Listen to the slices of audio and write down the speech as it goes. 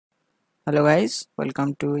Hello guys,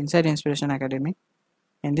 welcome to Inside Inspiration Academy.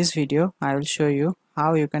 In this video, I will show you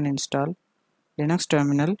how you can install Linux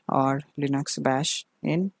terminal or Linux bash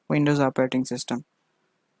in Windows operating system.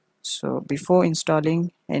 So before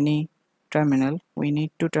installing any terminal, we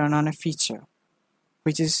need to turn on a feature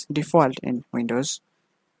which is default in Windows,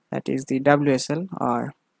 that is the WSL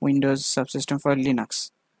or Windows Subsystem for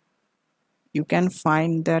Linux. You can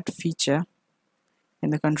find that feature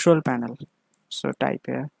in the control panel. So type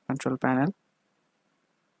here control panel.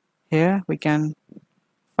 Here we can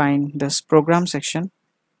find this program section.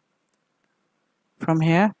 From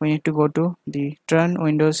here we need to go to the turn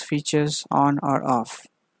Windows features on or off.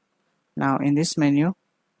 Now in this menu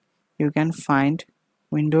you can find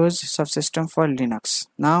Windows Subsystem for Linux.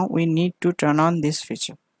 Now we need to turn on this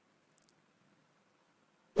feature.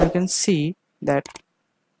 You can see that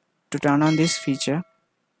to turn on this feature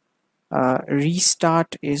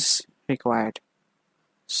restart is required.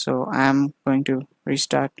 So I am going to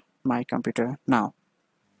restart my computer now.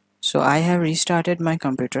 So I have restarted my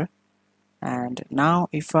computer. And now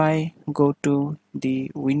if I go to the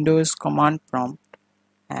Windows command prompt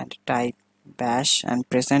and type bash and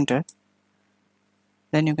press enter,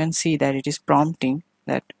 then you can see that it is prompting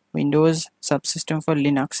that Windows Subsystem for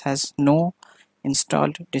Linux has no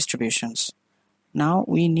installed distributions. Now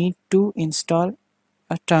we need to install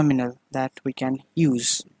a terminal that we can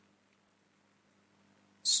use.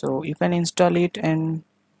 So you can install it in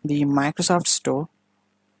the Microsoft Store,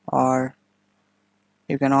 or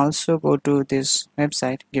you can also go to this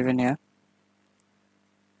website given here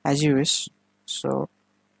as you wish. So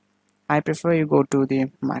I prefer you go to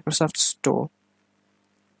the Microsoft Store.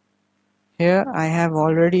 Here I have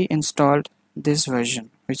already installed this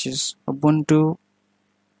version, which is Ubuntu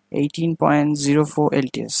 18.04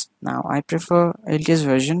 LTS. Now I prefer LTS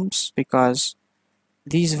versions because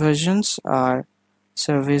these versions are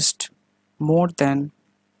serviced more than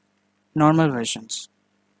normal versions.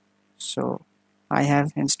 So I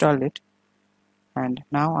have installed it and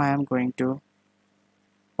now I am going to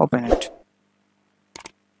open it.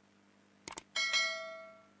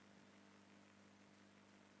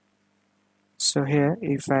 So here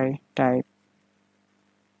if I type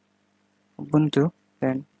Ubuntu,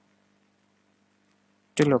 then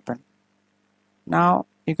it will open. Now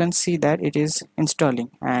you can see that it is installing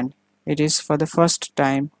and it is for the first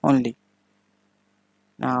time only.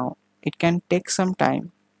 Now it can take some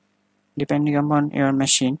time depending upon your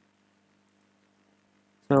machine.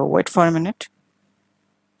 So wait for a minute.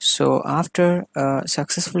 So after a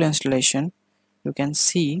successful installation, you can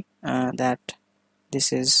see that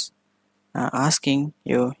this is asking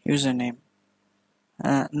your username.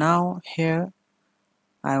 Now here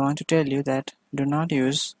I want to tell you that do not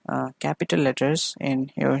use capital letters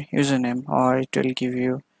in your username or it will give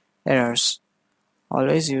you errors.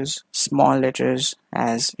 Always use small letters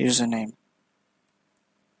as username.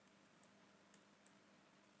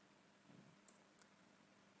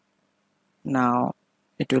 Now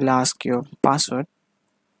it will ask your password.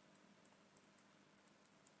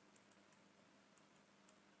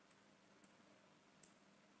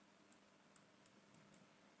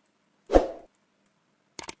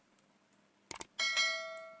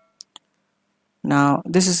 Now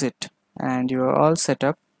this is it, and you are all set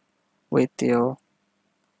up with your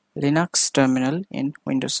Linux terminal in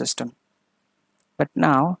Windows system. But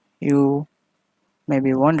now you may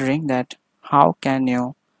be wondering that how can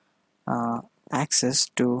you access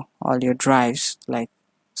to all your drives like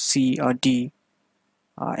C or D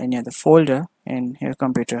or any other folder in your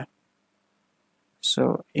computer.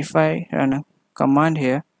 So if I run a command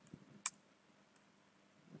here,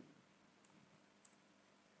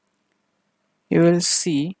 you will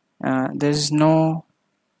see there is no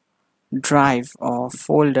drive or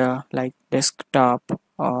folder like desktop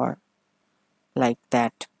or like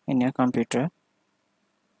that in your computer.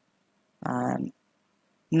 And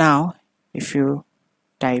now if you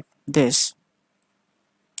type this,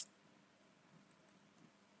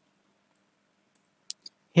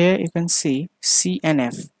 here you can see C and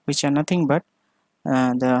F, which are nothing but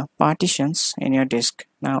the partitions in your disk.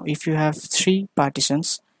 Now if you have 3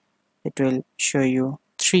 partitions, it will show you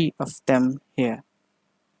 3 of them here.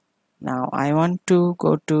 Now I want to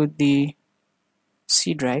go to the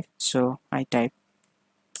C drive, so I type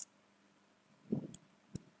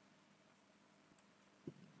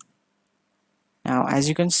now. As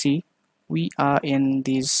you can see, we are in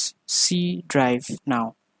this C drive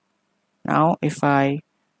now. Now if I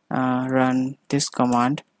run this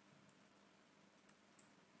command,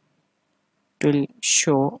 it will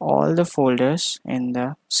show all the folders in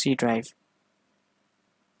the C drive.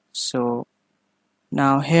 So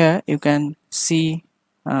now here you can see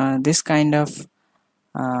this kind of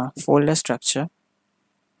folder structure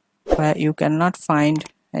where you cannot find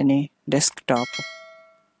any desktop.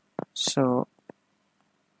 So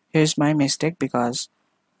here's my mistake, because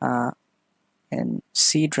in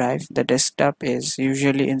C drive the desktop is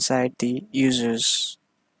usually inside the users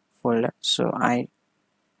folder. So I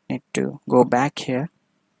need to go back here,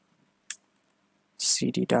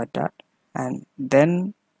 cd dot dot, and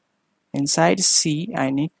then inside C I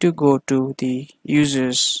need to go to the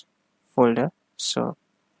users folder. So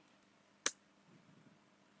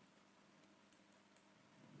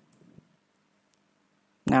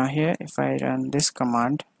now here if I run this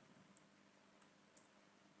command,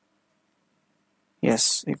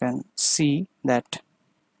 yes, you can see that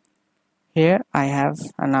here I have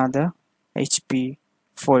another HP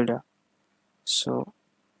folder. So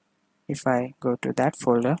if I go to that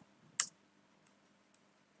folder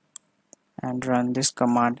and run this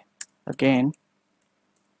command again,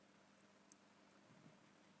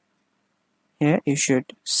 here you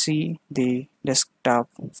should see the desktop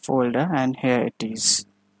folder, and here it is.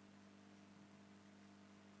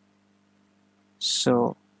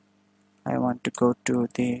 So I want to go to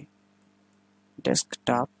the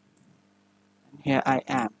desktop, and here I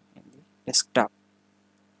am in the desktop.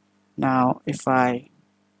 Now if I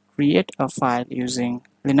create a file using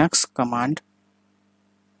Linux command,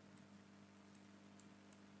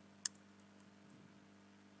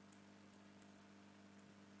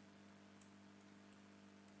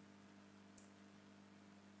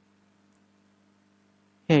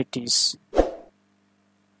 here it is.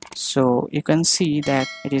 So you can see that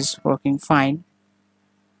it is working fine,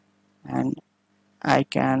 and I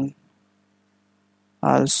can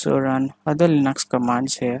also run other Linux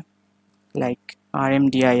commands here like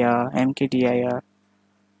rmdir, mkdir,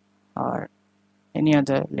 or any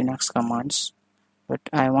other Linux commands. But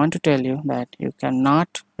I want to tell you that you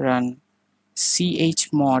cannot run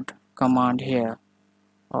chmod command here,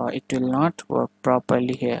 or it will not work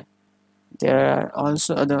properly here. There are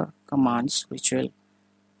also other commands which will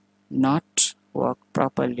not work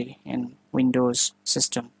properly in Windows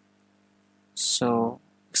system. So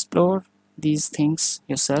explore these things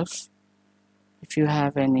yourself. If you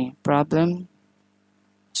have any problem,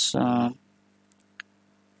 so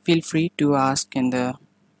feel free to ask in the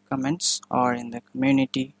comments or in the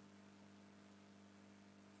community.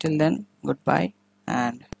 Till then, goodbye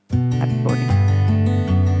and happy coding.